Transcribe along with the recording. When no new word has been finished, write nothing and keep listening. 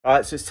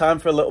Right, so it's time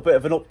for a little bit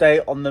of an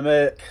update on the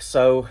Merc.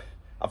 So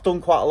I've done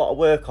quite a lot of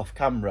work off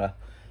camera,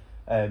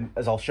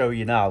 as I'll show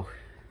you now.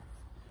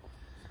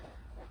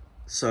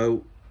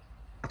 So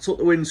I took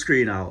the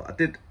windscreen out.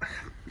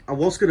 I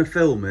was going to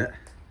film it,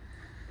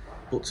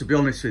 but to be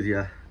honest with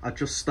you, I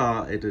just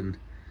started and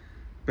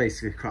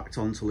basically cracked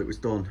on till it was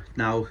done.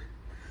 Now,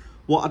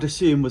 what I'd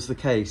assume was the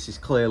case is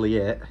clearly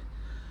it.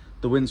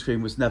 The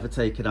windscreen was never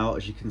taken out,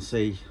 as you can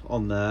see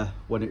on there,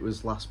 when it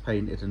was last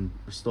painted and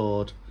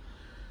restored.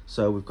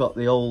 So we've got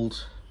the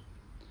old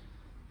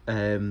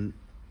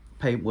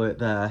paintwork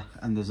there,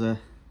 and there's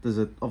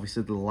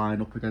obviously the line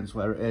up against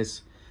where it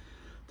is.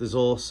 There's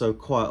also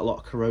quite a lot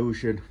of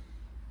corrosion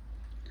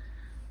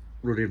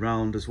running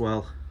round as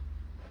well.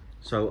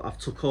 So I've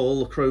took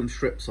all the chrome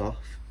strips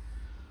off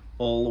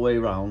all the way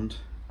round.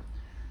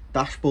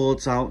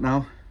 Dashboard's out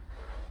now.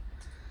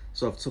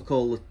 So I've took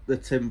all the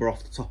timber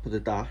off the top of the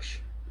dash.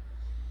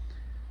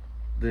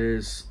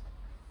 There's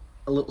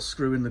a little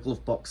screw in the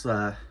glove box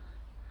there.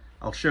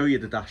 I'll show you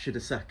the dash in a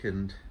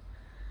second.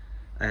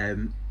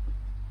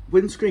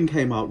 Windscreen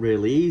came out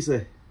really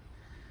easy.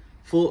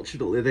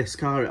 Fortunately, this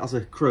car, it has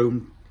a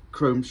chrome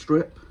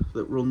strip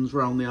that runs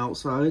around the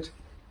outside.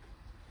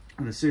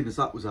 And as soon as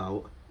that was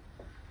out,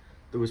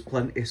 there was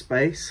plenty of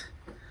space.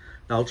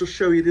 Now I'll just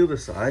show you the other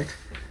side,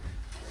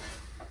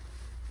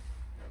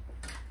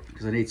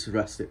 because I need to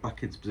rest it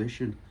back into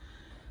position.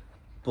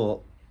 But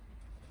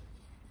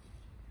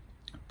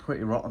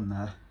pretty rotten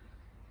there.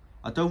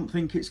 I don't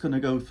think it's going to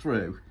go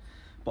through,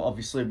 but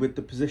obviously with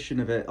the position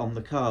of it on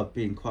the car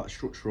being quite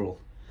structural,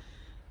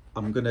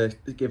 I'm going to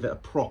give it a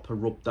proper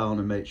rub down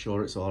and make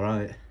sure it's all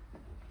right.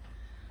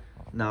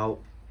 Now,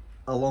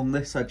 along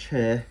this edge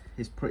here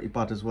is pretty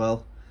bad as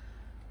well.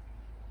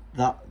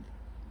 That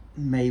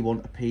may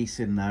want a piece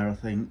in there, I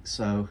think,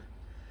 so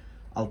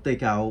I'll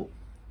dig out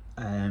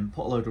and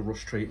put a load of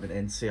rust treatment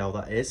in, see how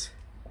that is.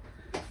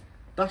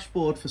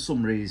 Dashboard, for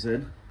some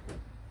reason,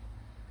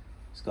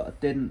 it's got a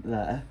dent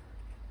there.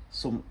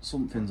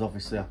 Something's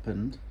obviously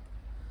happened.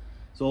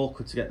 It's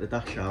awkward to get the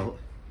dash out.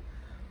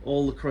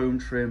 All the chrome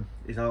trim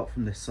is out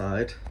from this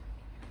side.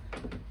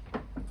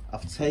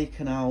 I've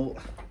taken out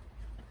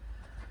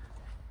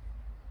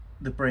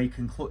the brake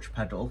and clutch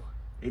pedal.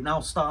 It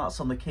now starts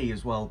on the key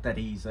as well, dead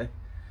easy.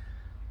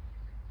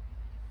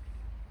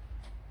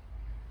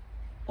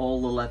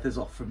 All the leather's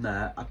off from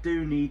there. I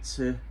do need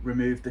to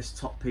remove this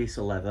top piece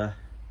of leather.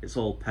 It's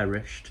all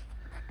perished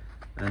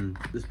and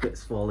there's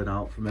bits falling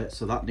out from it,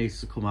 so that needs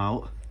to come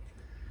out.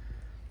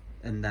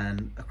 And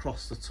then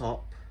across the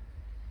top,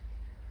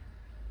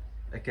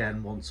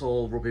 again, wants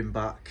all rubbing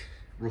back,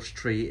 rust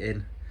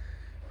treating,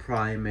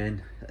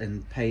 priming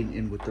and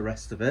painting with the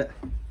rest of it.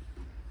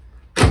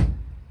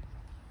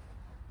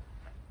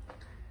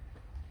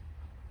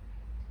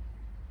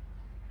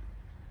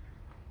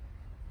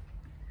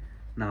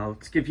 Now,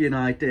 to give you an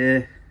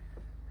idea,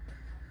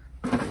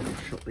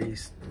 shut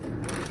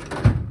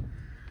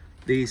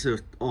these are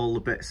all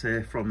the bits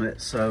here from it.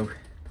 So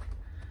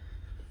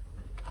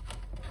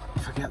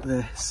forget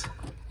this.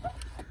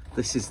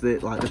 This is the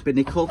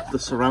binnacle, the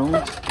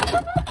surround.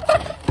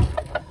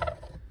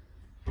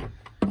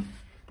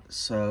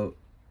 So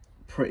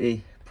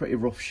pretty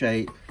rough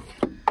shape.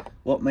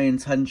 What my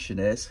intention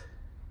is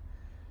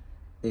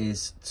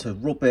to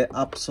rub it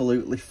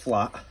absolutely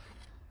flat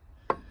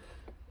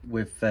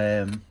with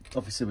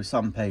obviously with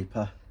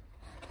sandpaper.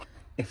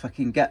 If I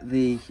can get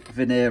the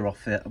veneer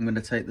off it, I'm going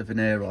to take the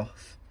veneer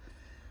off.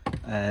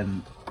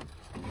 Then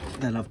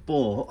I've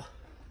bought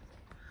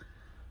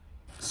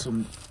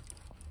some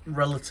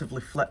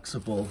relatively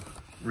flexible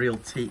real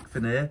teak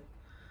veneer,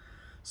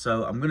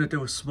 so I'm going to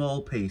do a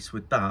small piece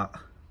with that,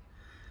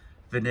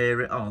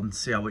 veneer it on,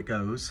 see how it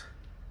goes,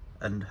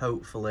 and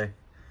hopefully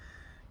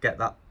get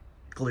that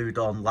glued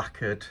on,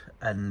 lacquered,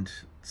 and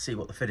see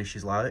what the finish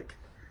is like.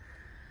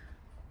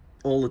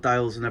 All the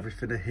dials and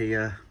everything are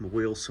here. My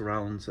wheel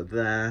surrounds are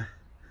there.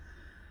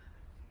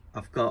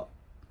 I've got,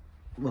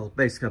 well,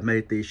 basically I've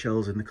made these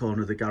shelves in the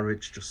corner of the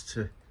garage just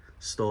to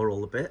store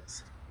all the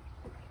bits.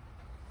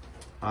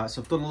 Alright,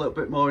 so I've done a little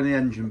bit more in the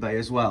engine bay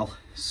as well.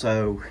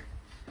 So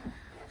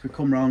if we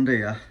come round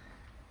here,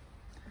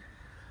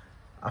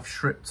 I've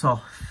stripped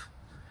off,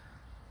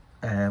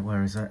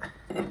 where is it?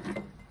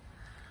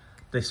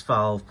 This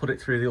valve, put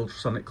it through the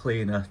ultrasonic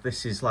cleaner.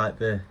 This is like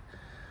the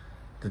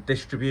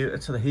distributor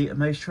to the heater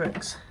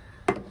matrix.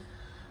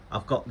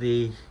 I've got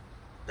the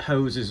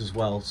hoses as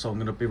well, so I'm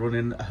going to be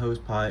running a hose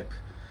pipe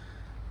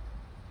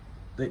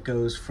that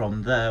goes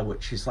from there,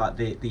 which is like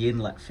the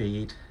inlet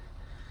feed,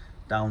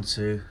 down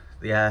to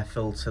the air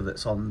filter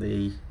that's on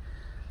the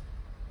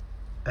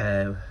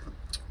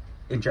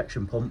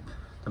injection pump,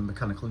 the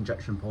mechanical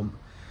injection pump,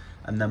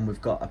 and then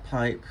we've got a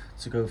pipe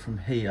to go from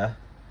here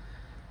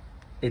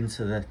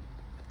into the,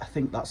 I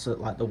think that's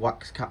like the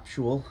wax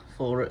capsule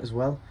for it as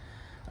well,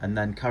 and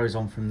then carries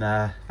on from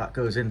there. That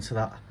goes into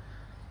that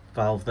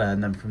valve there,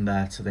 and then from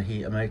there to the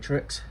heater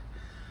matrix.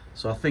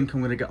 So I think I'm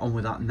going to get on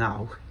with that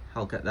now.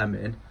 I'll get them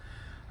in,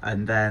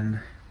 and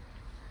then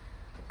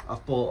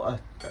I've bought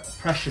a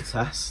pressure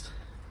test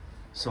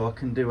so I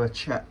can do a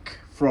check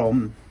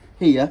from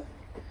here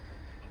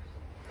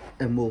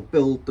and we'll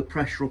build the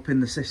pressure up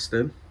in the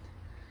system.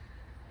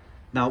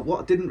 Now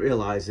what I didn't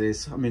realise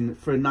is, I mean,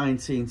 for a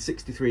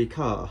 1963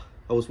 car,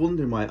 I was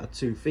wondering why it had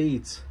 2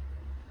 feeds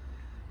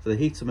for the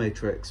heater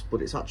matrix,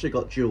 but it's actually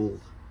got dual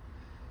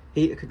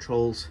heater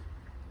controls,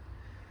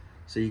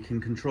 so you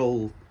can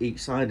control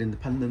each side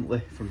independently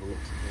from the looks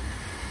of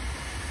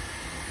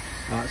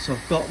it. Right, so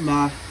I've got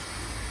my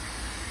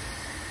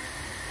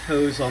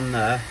hose on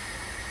there,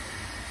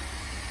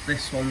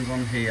 this one's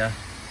on here,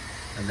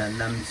 and then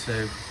them 2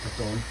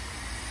 are done.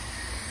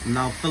 I'm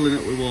now filling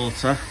it with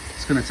water.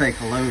 It's going to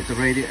take a load, the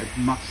radiator's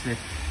massive,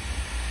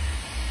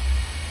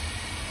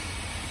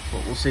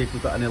 but we'll see if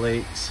we've got any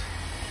leaks.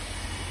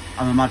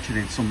 I'm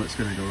imagining something's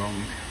going to go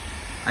wrong.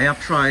 I have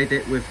tried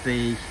it with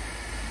the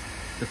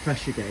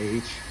pressure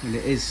gauge, and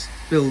it is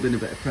building a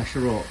bit of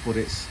pressure up, but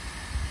it's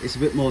a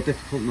bit more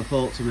difficult than I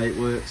thought to make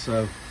work,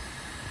 so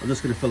I'm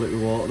just going to fill it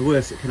with water. The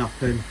worst that can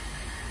happen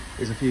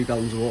is a few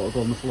gallons of water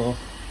go on the floor.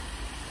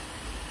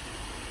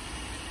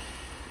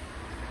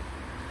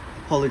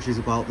 Apologies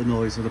about the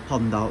noise of the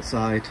pond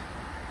outside.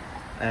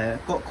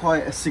 Got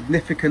quite a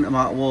significant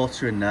amount of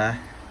water in there,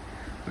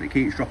 but it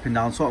keeps dropping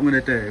down, so what I'm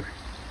going to do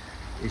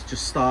is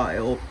just start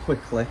it up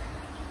quickly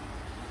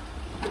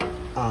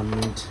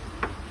and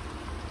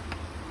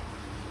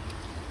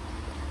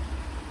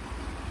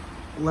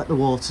let the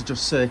water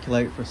just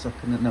circulate for a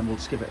second, and then we'll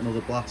just give it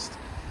another blast.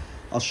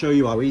 I'll show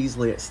you how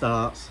easily it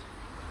starts.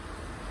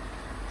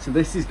 So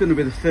this is going to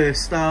be the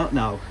first start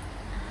now,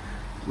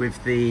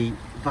 with the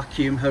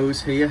vacuum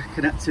hose here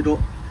connected up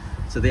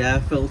to the air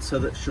filter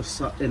that's just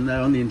sat in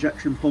there on the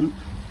injection pump.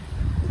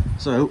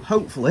 So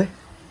hopefully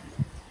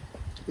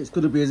it's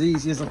going to be as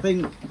easy as I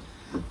think.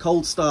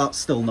 Cold start's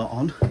still not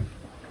on,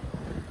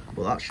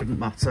 but that shouldn't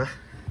matter.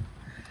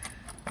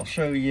 I'll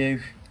show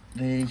you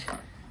the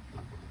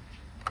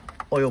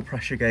oil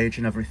pressure gauge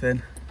and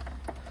everything.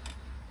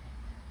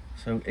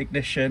 So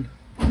ignition,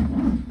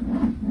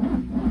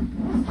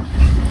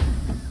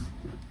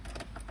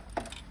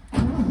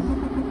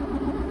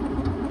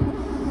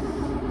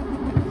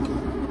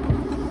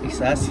 he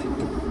says.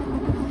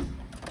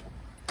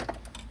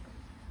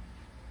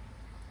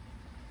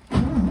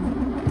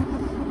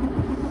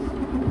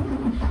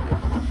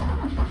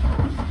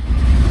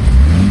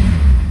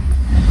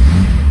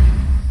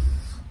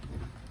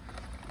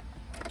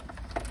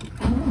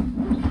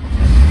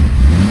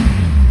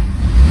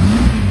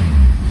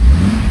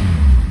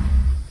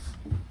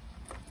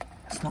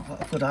 Not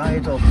got a good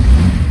idle.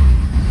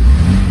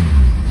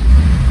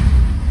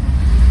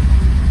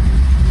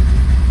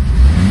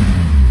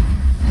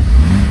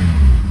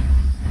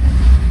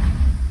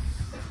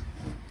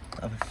 I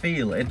have a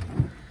feeling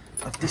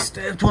I've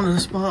disturbed one of the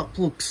spark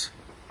plugs,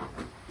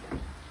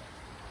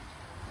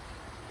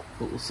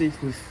 but we'll see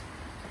if we've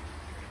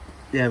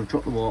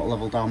dropped the water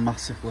level down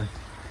massively.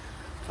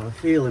 I have a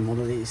feeling one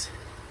of these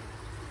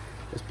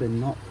has been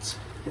knocked.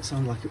 It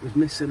sounded like it was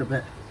missing a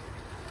bit.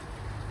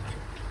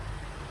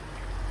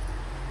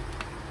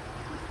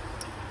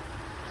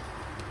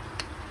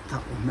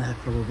 That one there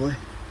probably.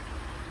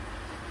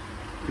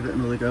 Give it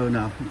another go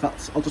now. In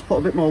fact, I'll just put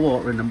a bit more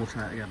water in and we'll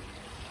try it again.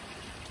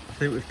 I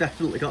think we've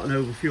definitely got an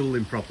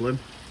overfueling problem,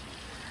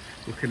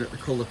 looking at the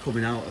colour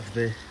coming out of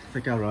the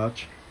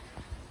garage,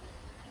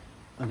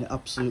 and it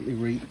absolutely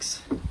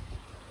reeks.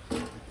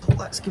 But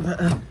let's give it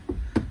a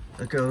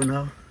go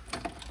now.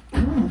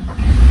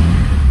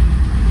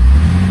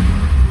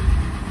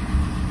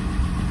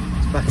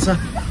 It's better.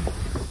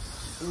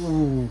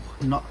 Oh,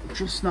 not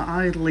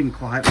idling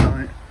quite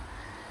right.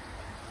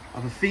 I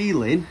have a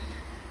feeling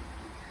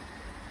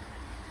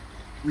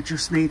we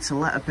just need to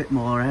let a bit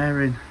more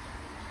air in.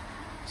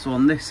 So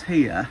on this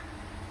here,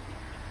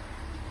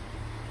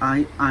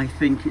 I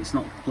think it's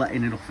not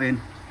letting enough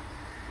in,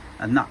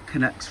 and that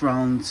connects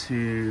round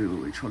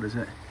to, which one is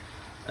it?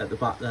 At the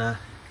back there.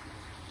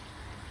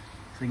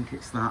 I think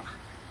it's that.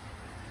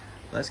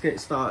 Let's get it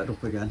started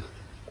up again.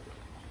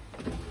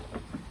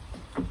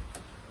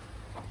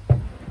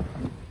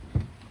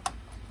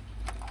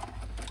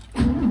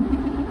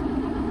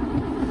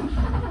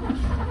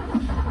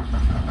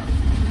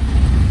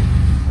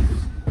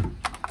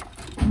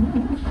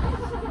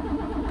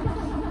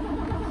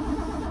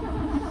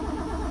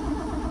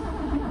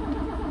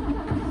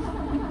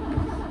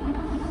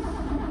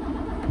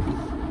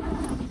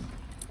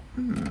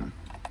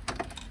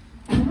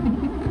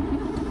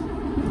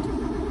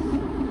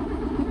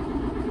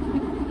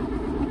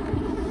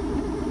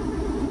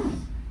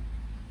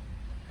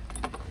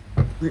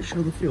 Make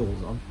sure the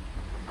fuel's on.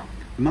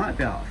 We might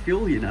be out of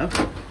fuel, you know.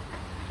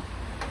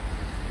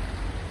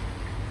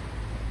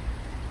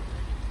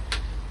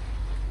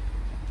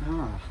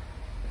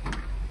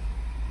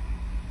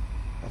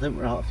 I think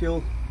we're out of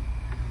fuel.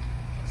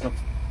 So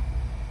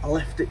I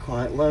left it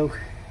quite low.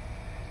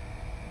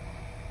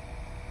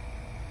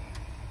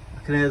 I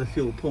can hear the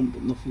fuel pump,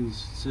 but nothing's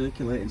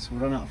circulating, so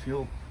we're running out of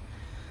fuel.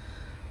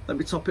 Let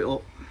me top it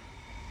up.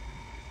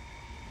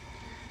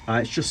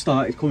 Alright, it's just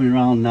started coming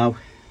around now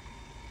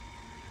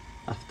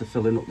after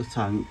filling up the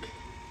tank,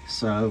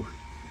 so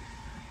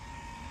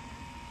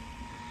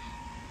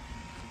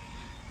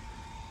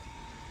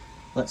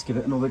let's give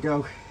it another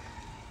go.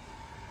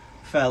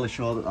 Fairly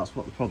sure that that's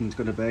what the problem's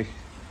going to be.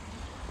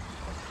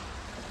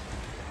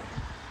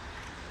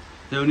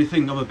 The only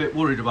thing I'm a bit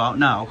worried about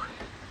now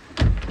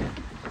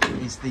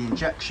is the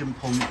injection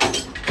pump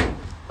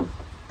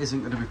isn't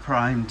going to be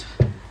primed,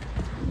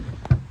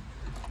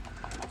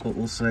 but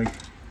we'll see.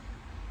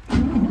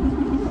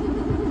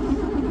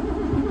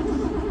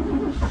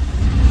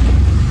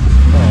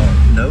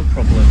 Oh, no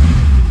problem.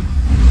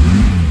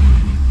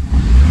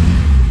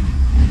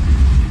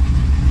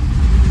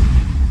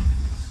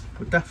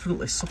 We're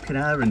definitely sucking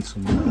air in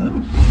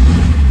somewhere.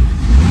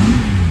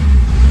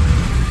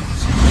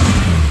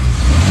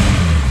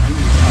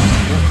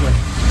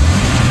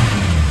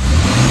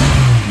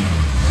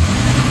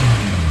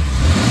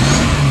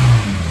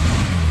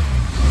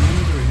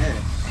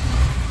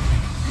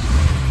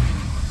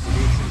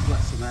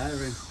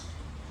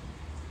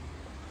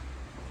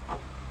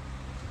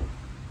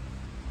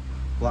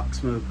 Black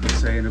smoke was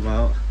saying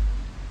about,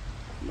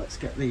 let's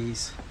get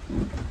these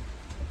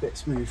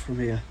bits moved from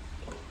here.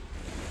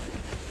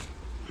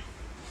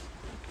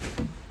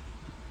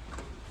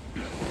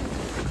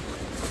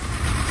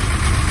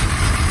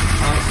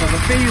 I have a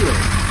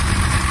feeling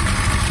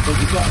that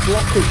we've got a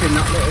blockage in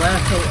that little air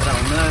filter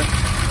down there.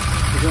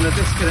 We're going to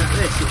disconnect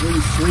this, it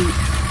runs sweet.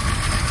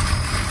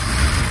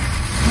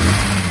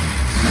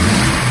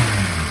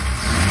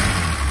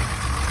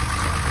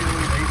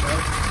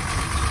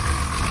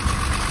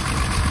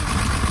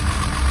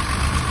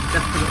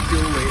 Definite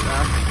fuel leak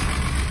there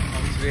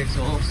onto the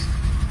exhaust.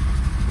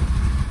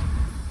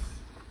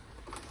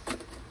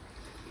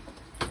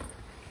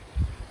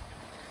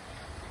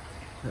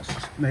 Let's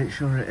just make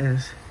sure it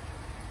is.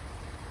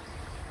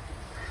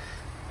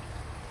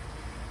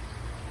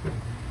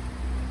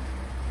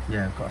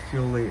 Yeah, I've got a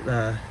fuel leak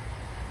there.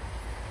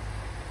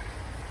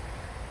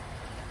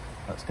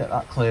 Let's get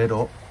that cleared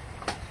up.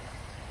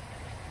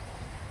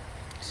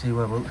 See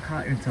where I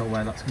can't even tell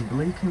where that's going to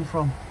be leaking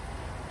from.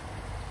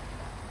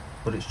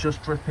 But it's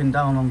just dripping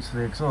down onto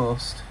the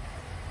exhaust.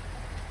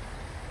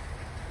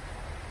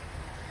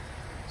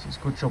 So it's a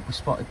good job we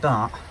spotted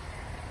that.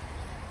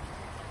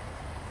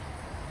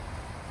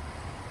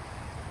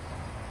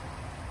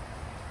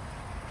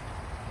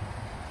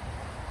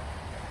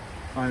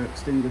 Fire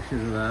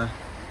extinguishers are there.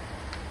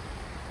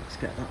 Let's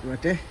get that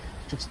ready,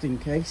 just in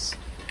case.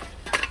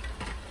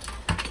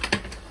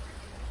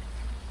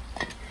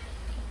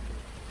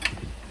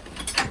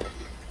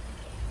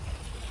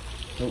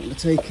 Don't want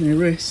to take any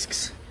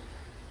risks.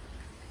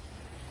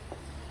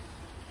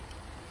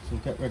 So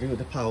get ready with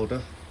the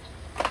powder.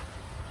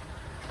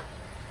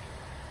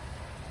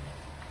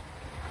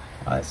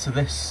 Right, so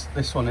this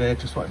one here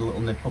just wanted a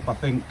little nip up. I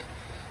think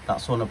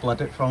that's one I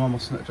bled it from. I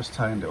mustn't have just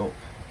tightened it up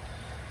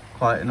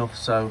quite enough,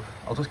 so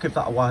I'll just give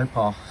that a wipe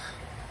off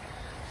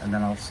and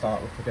then I'll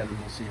start up again and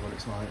we'll see what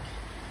it's like.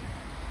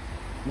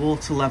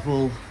 Water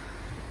level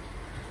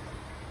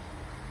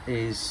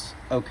is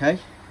okay.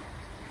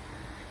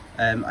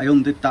 I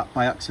undid that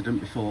by accident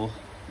before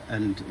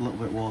and a little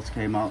bit of water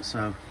came out,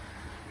 so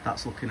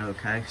that's looking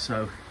okay.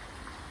 So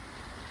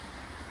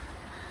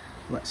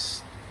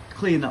let's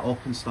clean that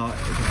up and start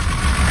it again.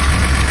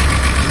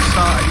 We'll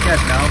start it again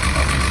now,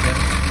 obviously.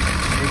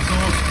 The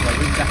exhaust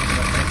flowing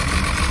definitely.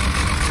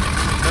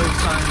 No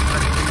sign of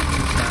any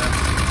leakage there.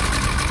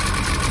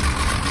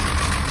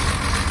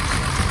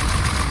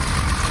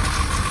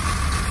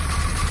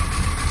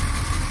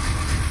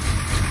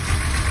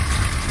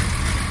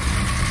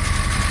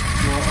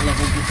 Water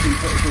level's looking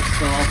pretty good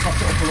still. I'll top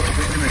it up a little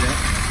bit in a minute.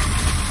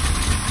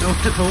 No, I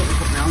totally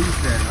put my hands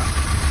there, that.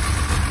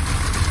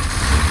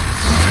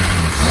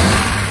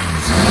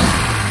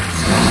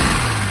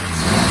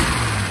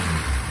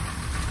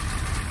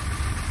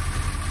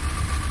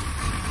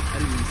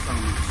 Engine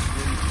sounds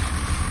sweet.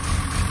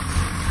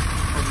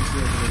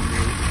 Obviously other than the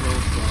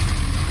exhaust one.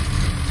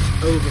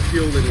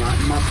 Over-fueling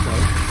like mad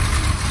though.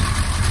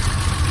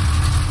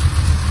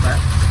 But,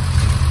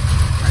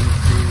 and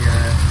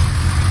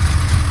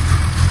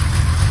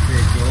the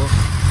exhaust.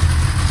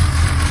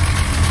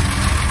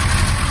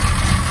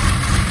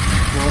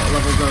 Water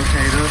level's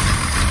okay though.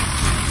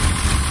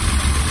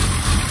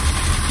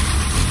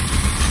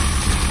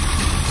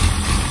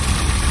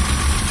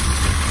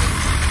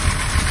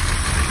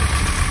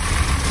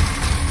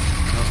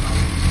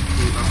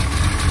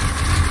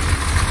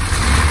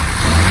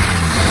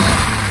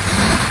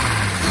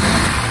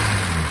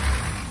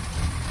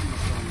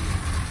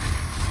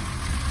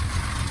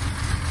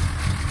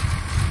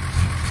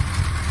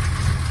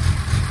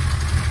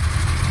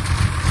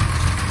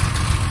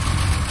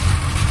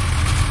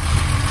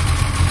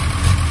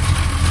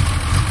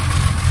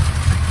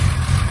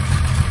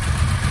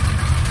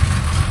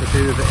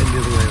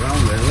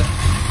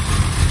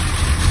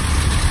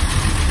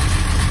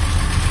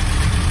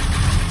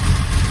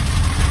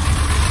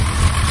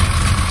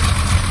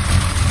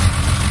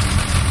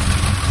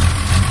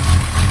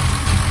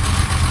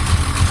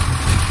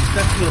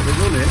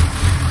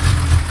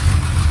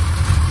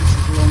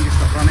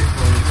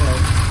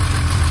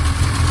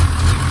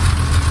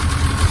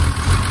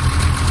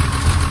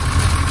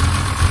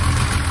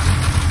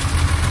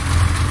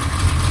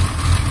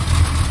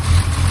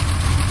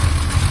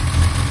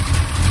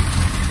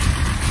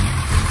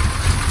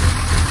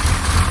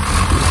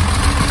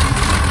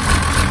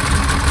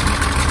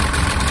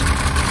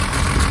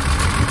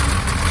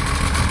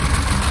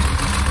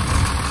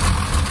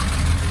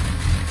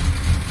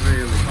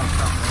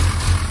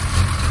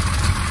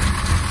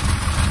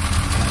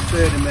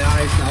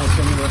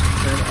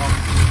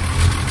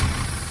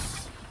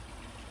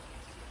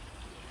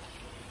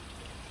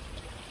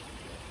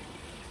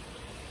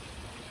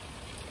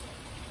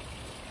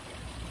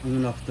 I'm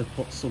gonna have to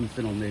put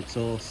something on the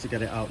exhaust to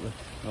get it out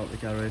the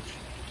garage.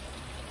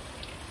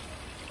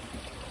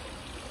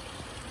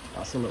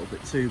 That's a little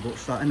bit too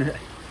much, that, isn't it?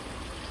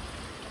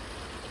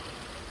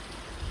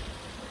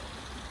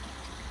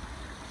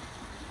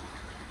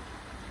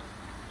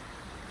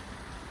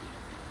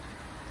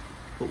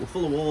 But we're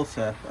full of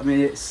water. I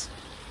mean, I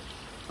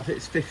think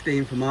it's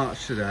 15th of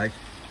March today.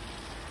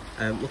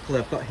 Luckily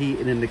I've got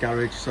heating in the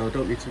garage, so I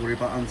don't need to worry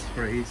about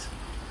antifreeze.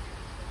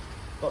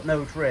 Got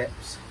no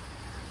drips.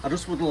 I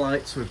just would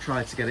like to have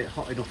tried to get it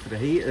hot enough for the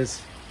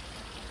heaters.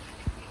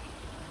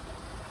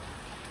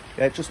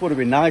 Yeah, it just would have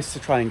been nice to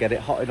try and get it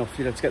hot enough,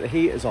 you know, to get the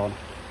heaters on.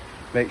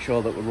 Make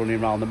sure that we're running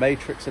around the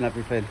matrix and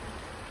everything.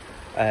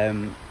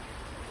 But,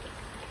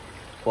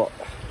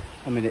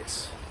 I mean,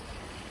 it's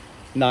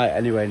night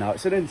anyway now.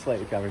 It's an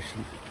insulated garage.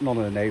 None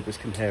of the neighbours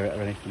can hear it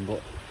or anything,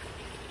 but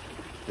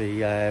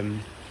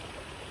the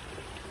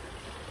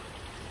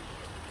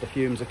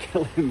fumes are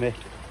killing me.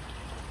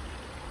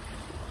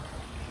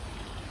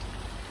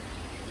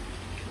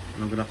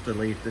 And I'm going to have to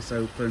leave this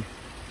open,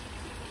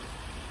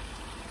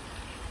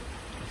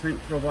 I think,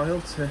 for a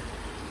while to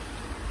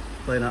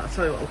clean out. I'll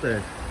tell you what I'll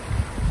do.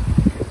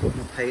 I'll put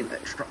my paint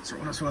extractor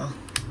on as well.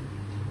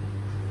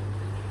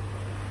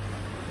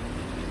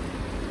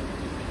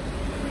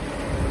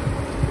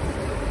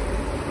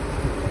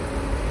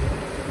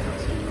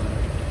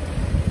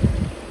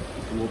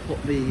 And we'll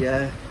put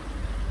the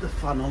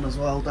fan on as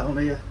well down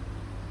here.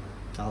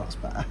 Oh, that's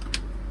better.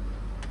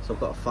 So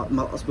I've got a fan,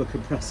 that's my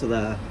compressor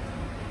there.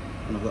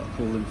 And I've got a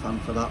cooling fan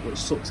for that, which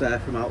sucks air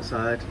from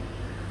outside.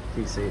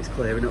 You can see it's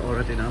clearing it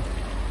already now.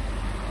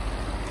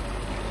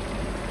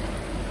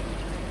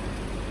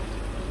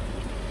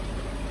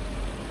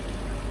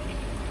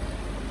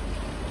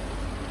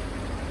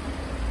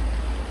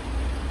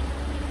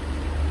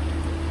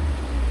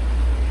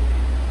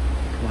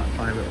 Might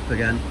fire it up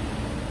again.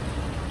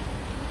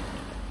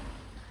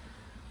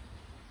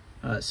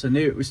 So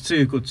knew it was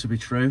too good to be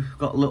true.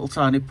 Got a little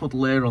tiny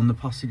puddle here on the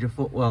passenger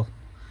footwell,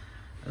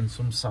 and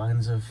some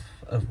signs of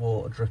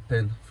water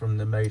dripping from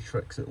the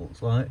matrix, it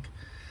looks like.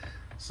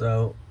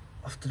 So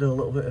I have to do a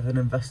little bit of an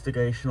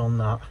investigation on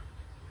that.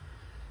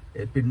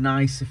 It'd be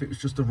nice if it was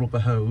just a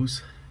rubber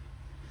hose,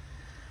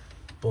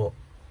 but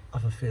I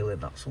have a feeling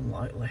that's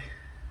unlikely.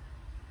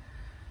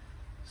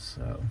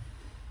 So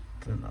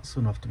I think that's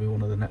gonna have to be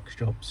one of the next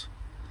jobs.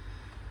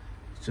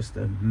 It's just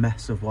a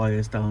mess of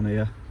wires down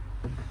here.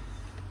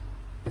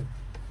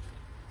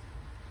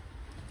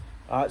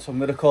 Alright, so I'm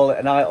going to call it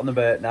a night on the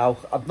boat now.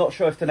 I'm not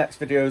sure if the next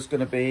video is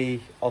going to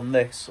be on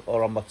this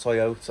or on my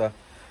Toyota,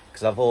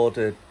 because I've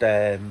ordered,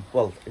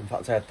 well, in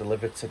fact I had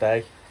delivered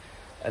today,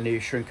 a new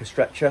shrinker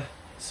stretcher.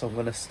 So I'm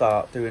going to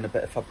start doing a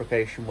bit of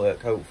fabrication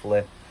work,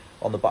 hopefully,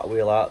 on the back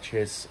wheel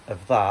arches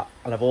of that.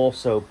 And I've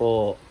also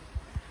bought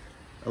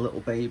a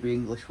little baby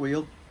English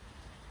wheel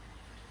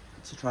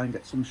to try and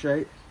get some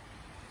shape.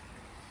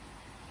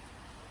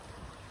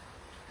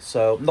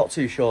 So I'm not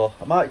too sure.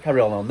 I might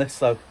carry on this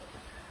though.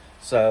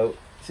 So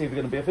it's either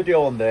going to be a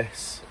video on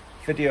this,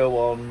 video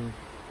on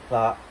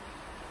that.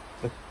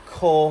 The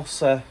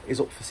Corsa is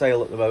up for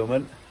sale at the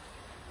moment.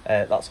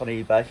 That's on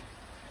eBay.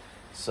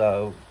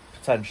 So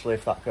potentially,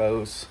 if that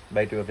goes,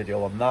 may do a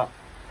video on that.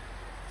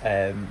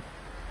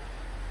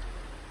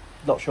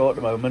 Not sure at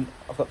the moment.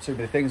 I've got too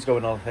many things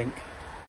going on, I think.